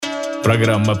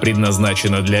Программа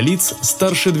предназначена для лиц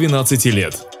старше 12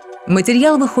 лет.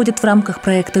 Материал выходит в рамках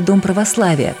проекта «Дом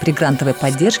Православия» при грантовой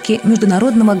поддержке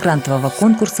международного грантового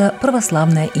конкурса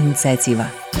 «Православная инициатива».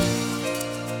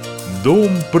 Дом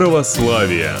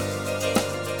Православия.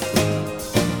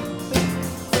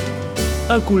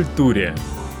 О культуре.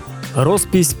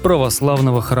 Роспись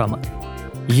православного храма.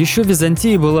 Еще в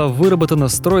Византии была выработана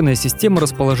стройная система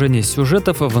расположения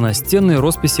сюжетов в настенной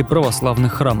росписи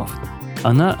православных храмов.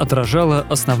 Она отражала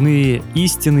основные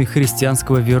истины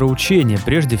христианского вероучения,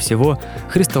 прежде всего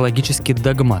христологический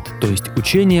догмат, то есть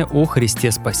учение о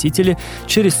Христе Спасителе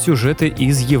через сюжеты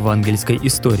из евангельской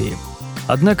истории.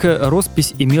 Однако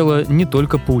роспись имела не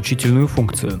только поучительную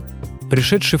функцию.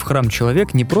 Пришедший в храм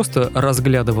человек не просто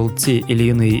разглядывал те или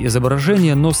иные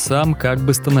изображения, но сам как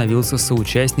бы становился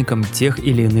соучастником тех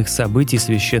или иных событий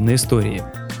священной истории.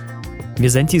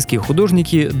 Византийские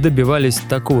художники добивались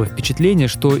такого впечатления,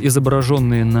 что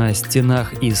изображенные на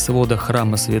стенах и сводах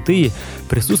храма святые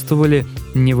присутствовали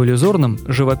не в иллюзорном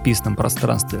живописном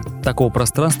пространстве, такого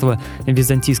пространства в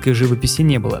византийской живописи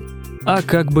не было, а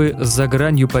как бы за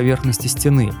гранью поверхности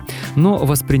стены, но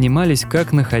воспринимались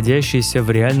как находящиеся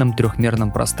в реальном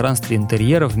трехмерном пространстве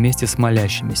интерьера вместе с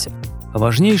молящимися.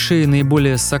 Важнейшие,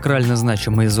 наиболее сакрально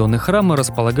значимые зоны храма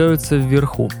располагаются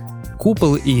вверху.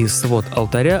 Купол и свод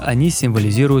алтаря, они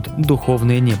символизируют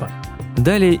духовное небо.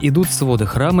 Далее идут своды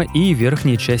храма и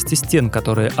верхние части стен,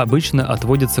 которые обычно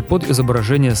отводятся под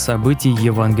изображение событий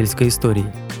евангельской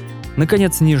истории.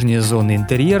 Наконец, нижние зоны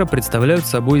интерьера представляют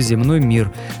собой земной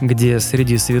мир, где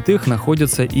среди святых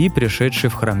находится и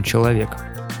пришедший в храм человек.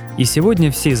 И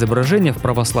сегодня все изображения в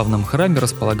православном храме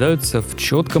располагаются в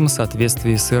четком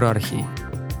соответствии с иерархией.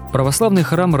 Православный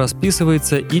храм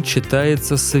расписывается и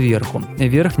читается сверху.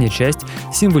 Верхняя часть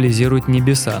символизирует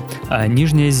небеса, а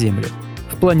нижняя – землю.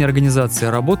 В плане организации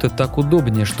работы так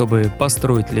удобнее, чтобы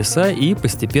построить леса и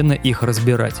постепенно их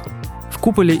разбирать. В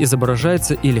куполе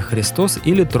изображается или Христос,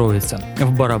 или Троица.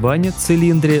 В барабане,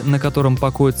 цилиндре, на котором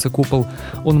покоится купол,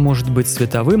 он может быть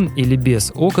световым или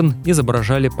без окон,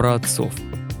 изображали праотцов.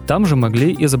 Там же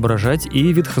могли изображать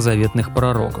и ветхозаветных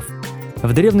пророков.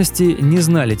 В древности не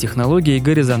знали технологии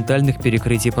горизонтальных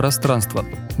перекрытий пространства.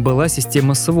 Была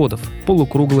система сводов,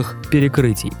 полукруглых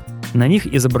перекрытий. На них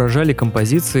изображали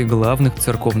композиции главных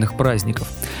церковных праздников.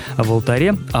 А в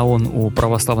алтаре, а он у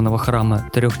православного храма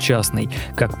трехчастный,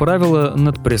 как правило,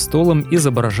 над престолом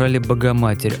изображали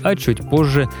Богоматерь, а чуть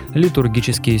позже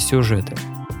литургические сюжеты.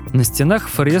 На стенах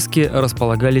фрески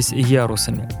располагались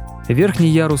ярусами. Верхний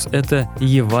ярус – это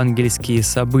евангельские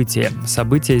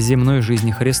события земной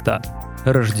жизни Христа.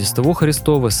 Рождество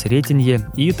Христово, Сретенье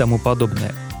и тому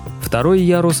подобное. Второй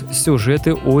ярус –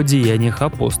 сюжеты о деяниях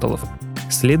апостолов.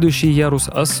 Следующий ярус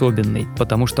особенный,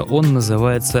 потому что он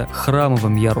называется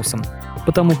храмовым ярусом,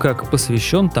 потому как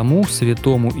посвящен тому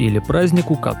святому или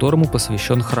празднику, которому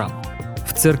посвящен храм.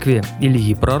 В церкви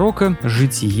Ильи Пророка –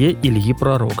 житие Ильи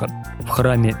Пророка. В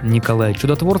храме Николая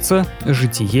Чудотворца –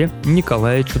 житие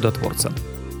Николая Чудотворца.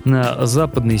 На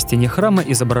западной стене храма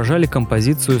изображали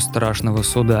композицию страшного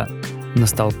суда. На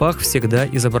столпах всегда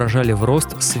изображали в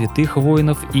рост святых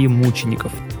воинов и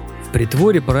мучеников. В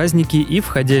притворе праздники и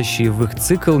входящие в их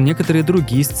цикл некоторые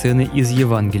другие сцены из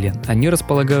Евангелия. Они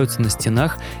располагаются на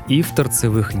стенах и в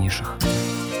торцевых нишах.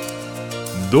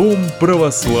 Дом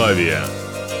Православия.